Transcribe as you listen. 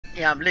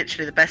Yeah, I'm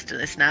literally the best at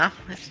this now.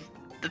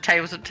 The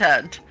tables have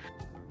turned.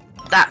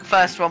 That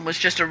first one was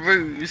just a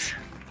ruse.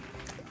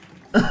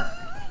 My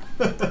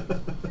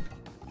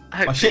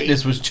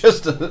shitness was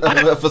just a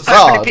facade.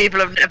 Hopefully people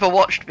have never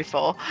watched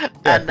before,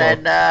 and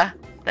then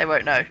they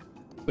won't know.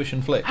 Push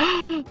and flick.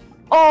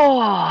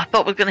 Oh, I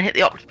thought we were going to hit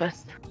the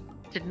octopus.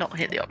 Did not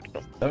hit the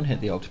octopus. Don't hit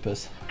the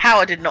octopus. How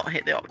I did not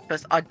hit the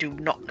octopus, I do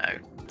not know.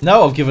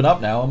 No, I've given up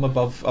now. I'm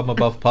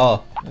above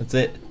par. That's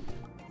it.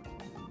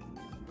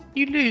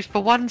 You lose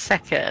for 1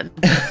 second.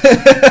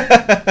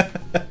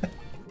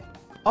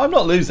 I'm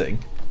not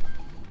losing.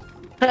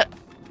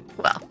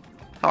 Well,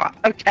 alright,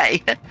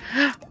 okay.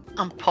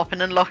 I'm popping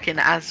and locking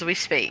as we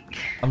speak.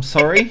 I'm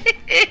sorry?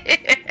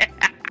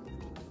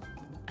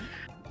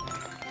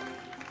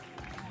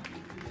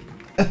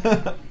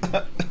 It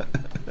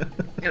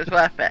was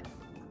worth it.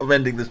 I'm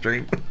ending the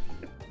stream.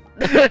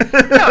 No,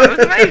 it was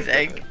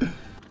amazing.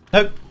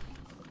 Nope.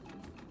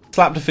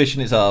 Slapped a fish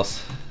in its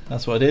arse.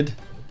 That's what I did.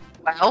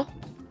 Well,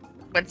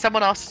 when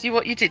someone asks you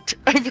what you did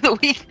over the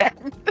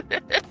weekend.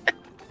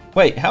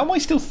 Wait, how am I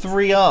still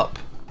 3 up?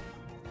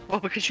 Well,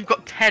 because you've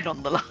got 10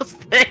 on the last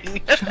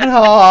thing. Shut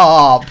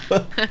up!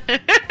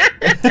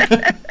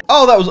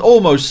 Oh, that was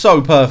almost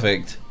so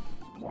perfect.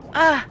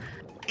 I'm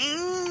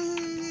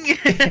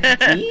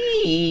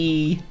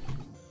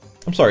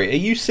sorry, are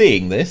you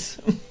seeing this?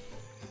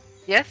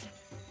 Yes?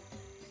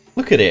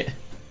 Look at it.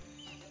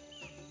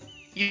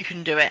 You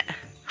can do it.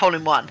 Hole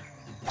in one.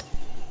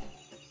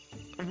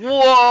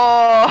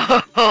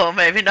 Whoa!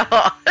 Maybe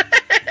not.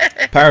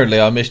 Apparently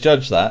I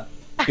misjudged that.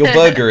 Your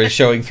burger is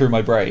showing through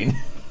my brain.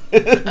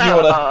 You've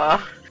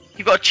got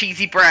a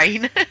cheesy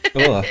brain.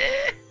 You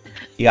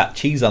got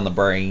cheese on the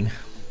brain.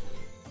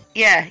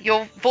 Yeah,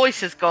 your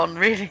voice has gone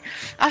really...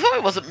 I thought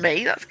it wasn't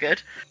me, that's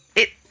good.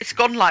 It's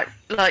gone like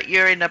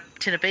you're in a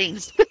tin of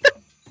beans.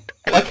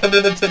 Like I'm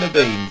in a tin of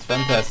beans,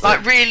 fantastic.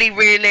 Like really,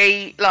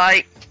 really,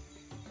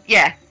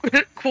 yeah,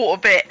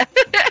 quarter bit.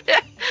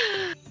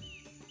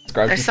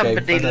 There's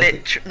somebody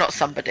not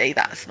somebody,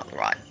 that's not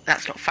right,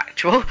 that's not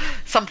factual.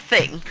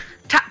 Something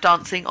tap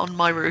dancing on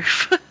my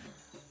roof.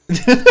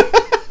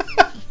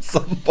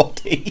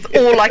 Somebody.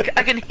 Or like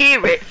I can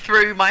hear it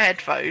through my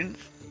headphones.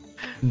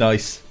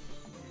 Nice.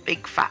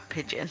 Big fat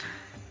pigeon.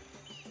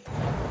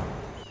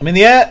 I'm in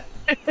the air.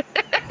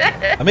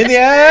 I'm in the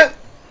air.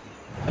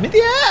 I'm in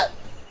the air.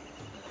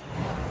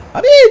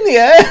 I'm in the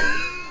air.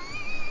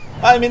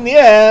 I'm in the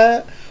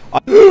air.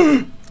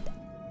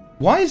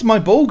 Why is my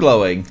ball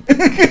glowing? I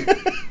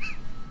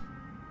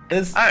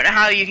don't know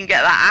how you can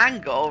get that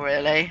angle,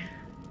 really.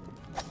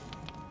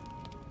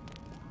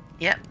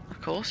 Yep, of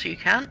course you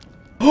can.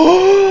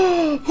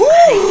 Thank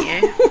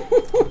you.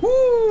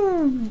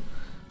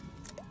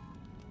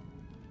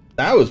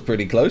 That was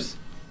pretty close.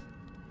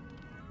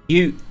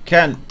 You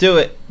can do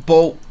it,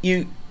 ball.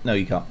 No,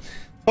 you can't.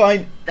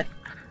 Fine.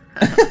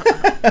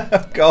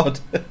 Oh, God.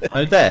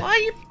 Oh, there. Why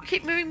you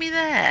keep moving me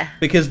there?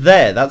 Because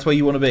that's where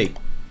you want to be.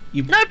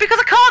 No, because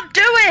I can't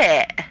do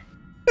it.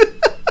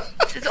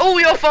 It's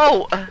all your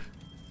fault.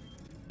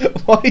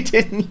 Why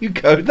didn't you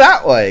go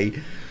that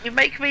way? You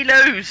make me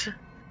lose.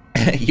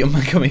 You're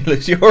making me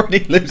lose. You're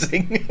already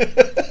losing.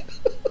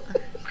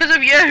 Because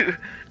of you.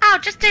 Oh,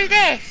 just do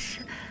this.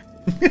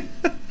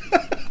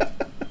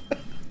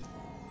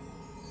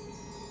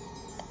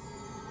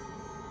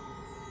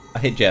 I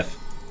hit Jeff.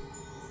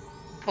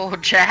 Poor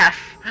Jeff.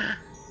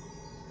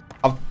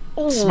 I've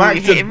Ooh, smacked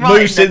you hit a him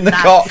right moose in in the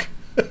cock.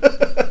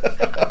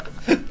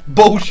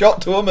 Ball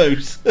shot to a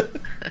moose.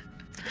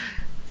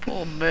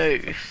 Poor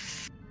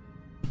moose.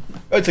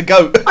 Oh, it's a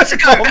goat. It's a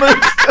goat.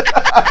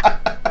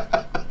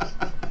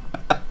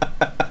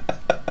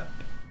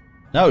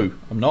 No,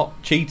 I'm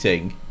not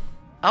cheating.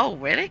 Oh,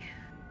 really?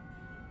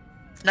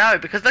 No,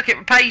 because look, it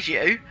repays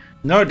you.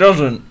 No, it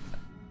doesn't.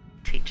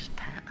 Teacher's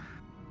pet.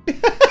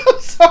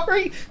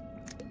 Sorry.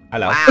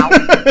 Hello. Wow.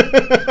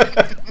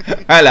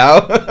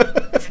 Hello.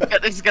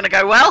 This is going to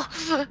go well.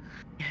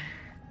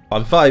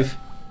 5-5.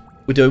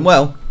 We're doing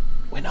well.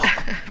 We're not.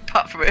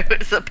 Apart from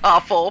it's a par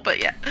 4, but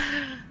yeah.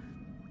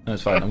 No,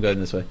 it's fine. I'm going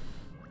this way.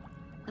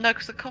 No,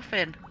 because the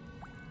coffin.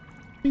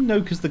 No,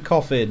 because the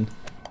coffin.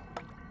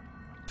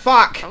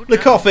 Fuck! Oh, the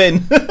no.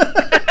 coffin!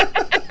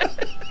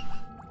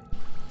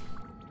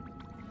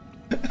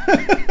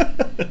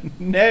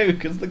 No,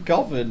 because the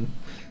coffin.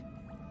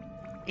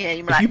 Yeah,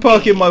 you If you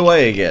park in my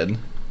way again.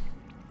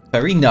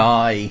 Very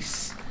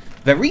nice.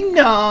 Very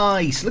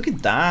nice. Look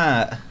at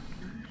that.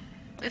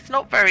 It's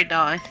not very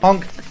nice.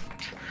 Honk.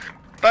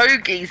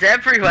 Bogies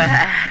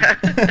everywhere.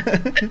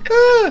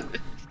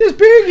 There's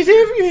bogies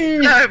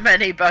everywhere. So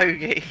many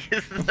bogies.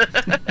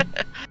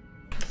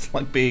 It's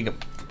like being a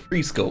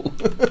preschool.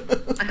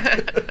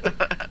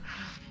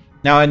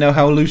 Now I know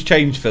how loose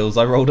change feels.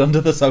 I rolled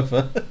under the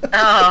sofa.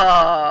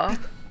 Oh.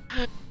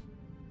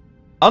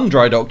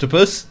 Undried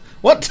octopus?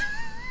 What?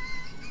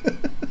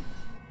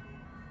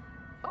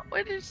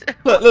 What is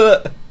Look,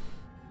 look, look.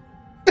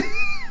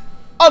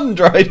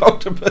 Undried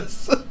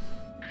octopus.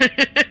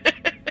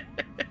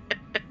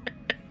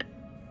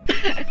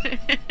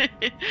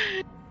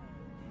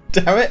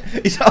 Damn it!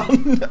 It's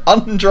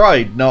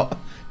undried, not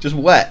just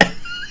wet.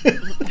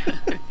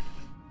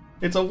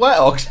 It's a wet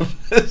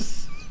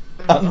octopus.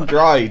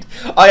 Undried.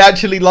 I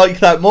actually like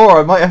that more.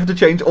 I might have to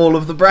change all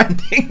of the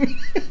branding.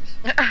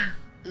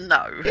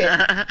 No.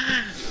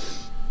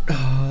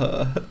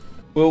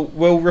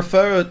 We'll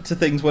refer to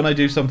things when I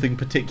do something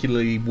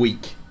particularly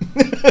weak.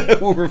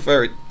 We'll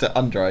refer it to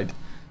undried.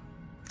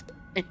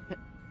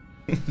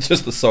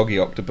 Just the soggy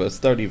octopus.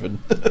 Don't even.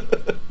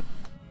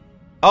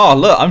 Oh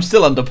look, I'm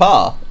still under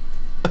par.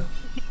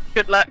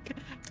 Good luck.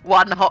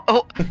 One hole.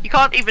 Oh, you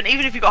can't even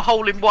if you got a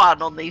hole in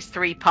one on these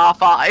 3 par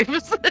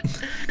 5s.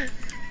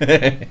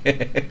 Okay.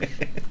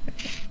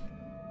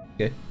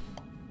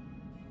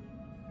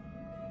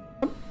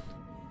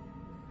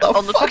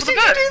 On the top of the did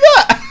book. you do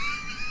that?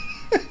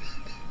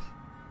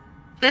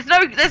 There's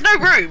no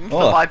room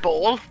for my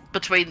ball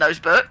between those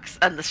books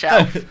and the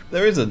shelf. No,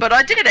 there isn't. But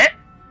I did it.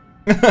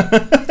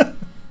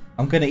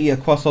 I'm gonna eat a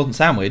croissant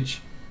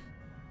sandwich.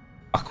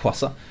 A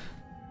croissant.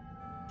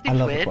 I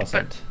love a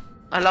croissant.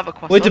 I love a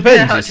croissant. Well, it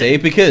depends, you see,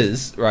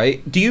 because,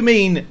 right, do you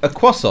mean a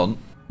croissant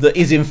that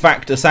is in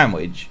fact a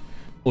sandwich?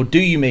 Or do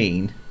you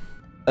mean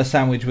a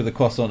sandwich with a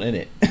croissant in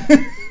it?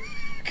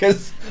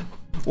 Because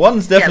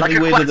one's definitely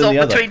like weirder than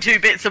the other. Between 2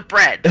 bits of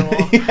bread. Or...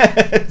 Yeah,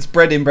 it's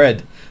bread in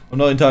bread. I'm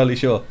not entirely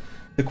sure.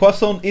 The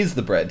croissant is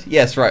the bread.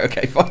 Yes, right,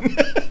 okay, fine.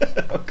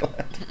 I'm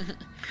glad.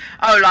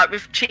 Oh, like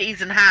with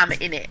cheese and ham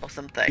in it or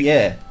something.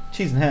 Yeah,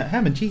 cheese and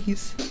ham and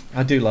cheese.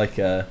 I do like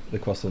the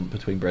croissant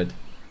between bread.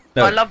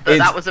 No, I love that.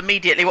 That was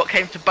immediately what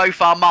came to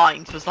both our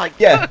minds. Was like,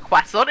 yeah, a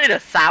croissant in a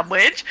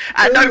sandwich.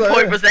 At no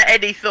point was there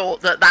any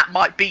thought that that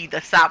might be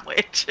the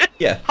sandwich.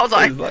 Yeah, I was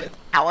like,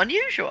 how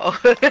unusual.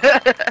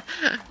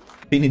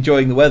 Been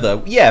enjoying the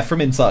weather? Yeah,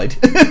 from inside.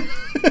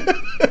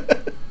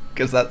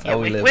 Because that's how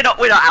we live. We're not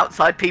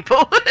outside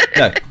people.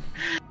 No.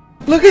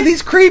 Look at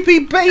these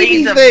creepy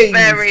baby things. These are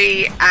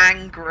very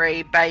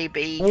angry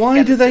baby.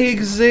 Why do they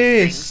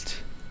exist?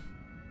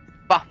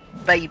 Buff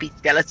baby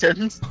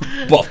skeletons.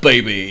 Buff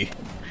baby.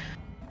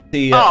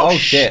 The oh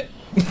shit.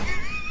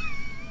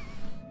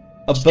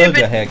 A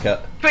burger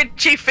haircut.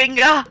 Twitchy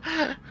finger.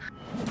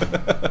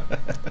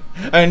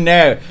 Oh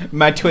no,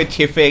 my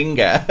twitchy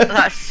finger.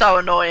 That's so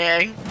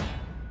annoying.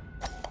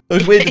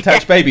 Those weird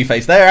detached baby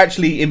face, they're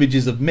actually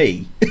images of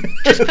me.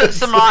 Just put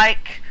some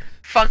like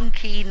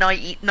funky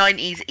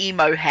 90s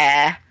emo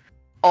hair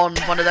on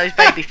one of those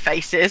baby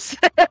faces.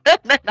 And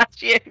then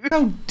that's you.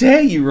 How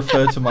dare you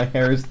refer to my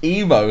hair as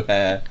emo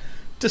hair?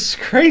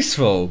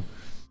 Disgraceful.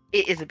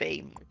 It is a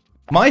beam.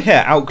 My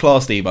hair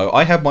outclassed emo.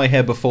 I had my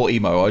hair before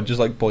emo. I'd just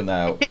like to point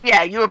that out.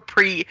 Yeah, you were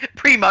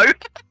primo.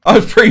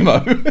 I'm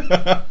primo.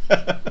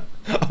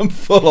 I'm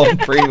full on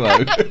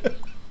primo.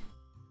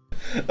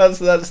 That's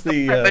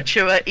the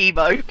mature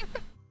emo.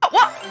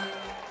 What?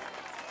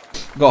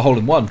 Got a hole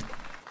in one.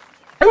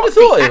 I would have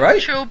thought it, right?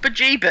 Actual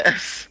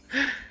bejeebus.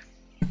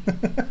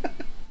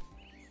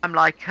 I'm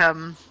like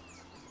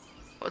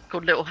what's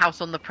called Little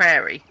House on the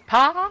Prairie.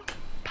 Pa?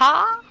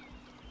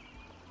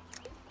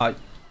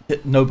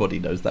 Nobody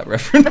knows that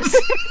reference.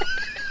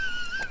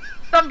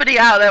 Somebody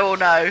out there will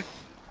know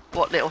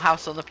what Little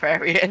House on the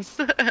Prairie is.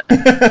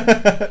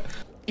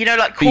 You know,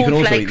 like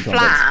cornflake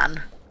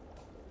flan.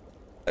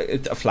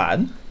 A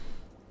flan?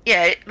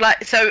 Yeah,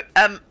 like so.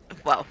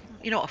 Well,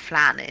 you know what a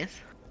flan is.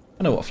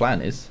 I know what a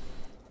flan is.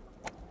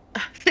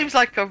 Seems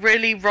like a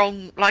really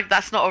wrong. Like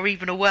that's not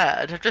even a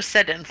word. I've just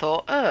said it and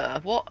thought,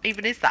 what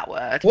even is that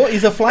word? What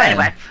is a flan?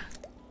 But anyway,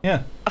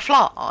 yeah, a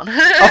flan.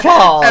 A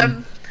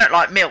flan. I don't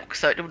like milk,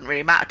 so it wouldn't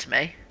really matter to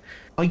me.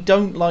 I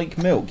don't like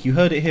milk. You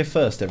heard it here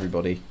first,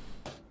 everybody.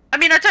 I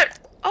mean, I don't.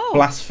 Oh,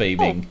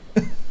 blaspheming.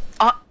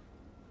 Oh.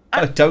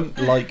 I don't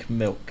like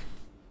milk.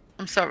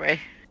 I'm sorry.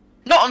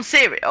 Not on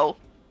cereal.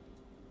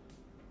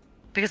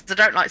 Because I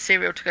don't like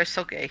cereal to go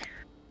soggy.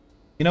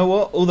 You know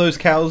what? All those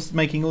cows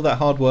making all that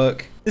hard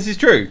work. This is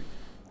true.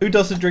 Who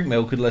doesn't drink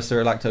milk unless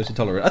they're lactose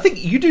intolerant? I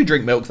think you do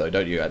drink milk though,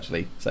 don't you,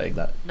 actually, saying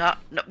that? No,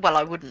 well,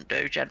 I wouldn't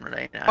do,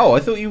 generally, no. Oh, I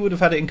thought you would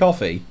have had it in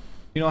coffee.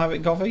 You not have it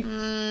in coffee?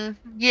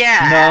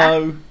 Yeah.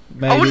 No,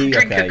 maybe. I wouldn't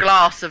drink a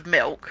glass of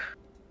milk.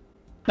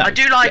 No, I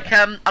do like,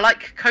 I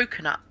like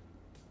coconut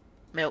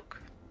milk.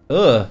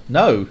 Ugh,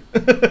 no.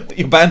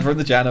 You're banned from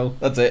the channel.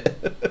 That's it.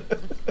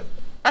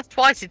 That's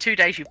twice in 2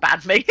 days you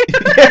banned me.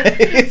 Yeah,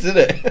 isn't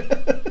it?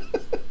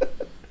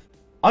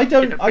 I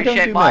don't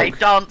do my milk.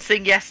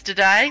 Dancing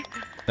yesterday.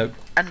 Nope.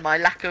 And my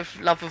lack of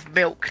love of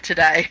milk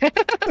today.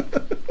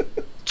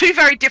 2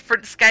 very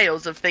different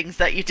scales of things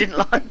that you didn't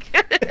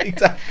like.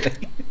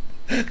 Exactly.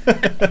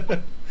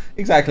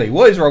 Exactly.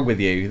 What is wrong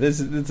with you?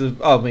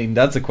 I mean,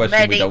 that's a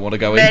question we don't want to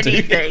go into.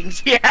 Many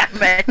things. Yeah,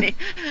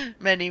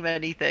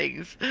 many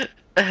things.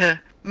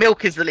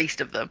 Milk is the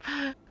least of them.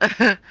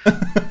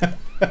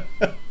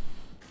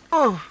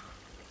 Oh,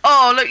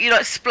 look, you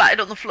like splattered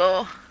on the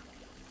floor.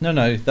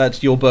 No,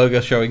 that's your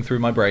burger showing through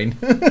my brain.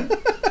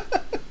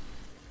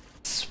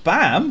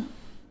 Spam?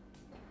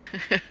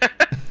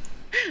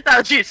 That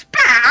was you,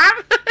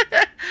 spam!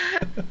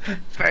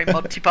 Very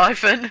Monty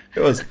Python. It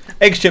was.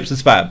 Eggs, chips and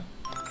spam.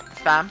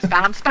 Spam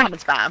and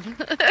spam.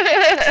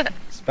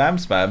 Spam,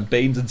 spam,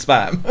 beans and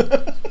spam.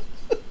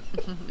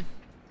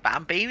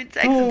 Spam, beans,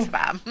 eggs and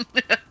spam.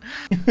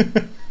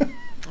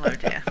 Oh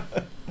dear.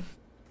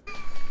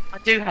 I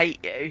do hate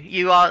you.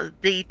 You are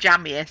the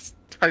jammiest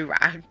toe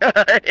rag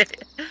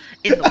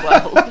in the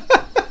world.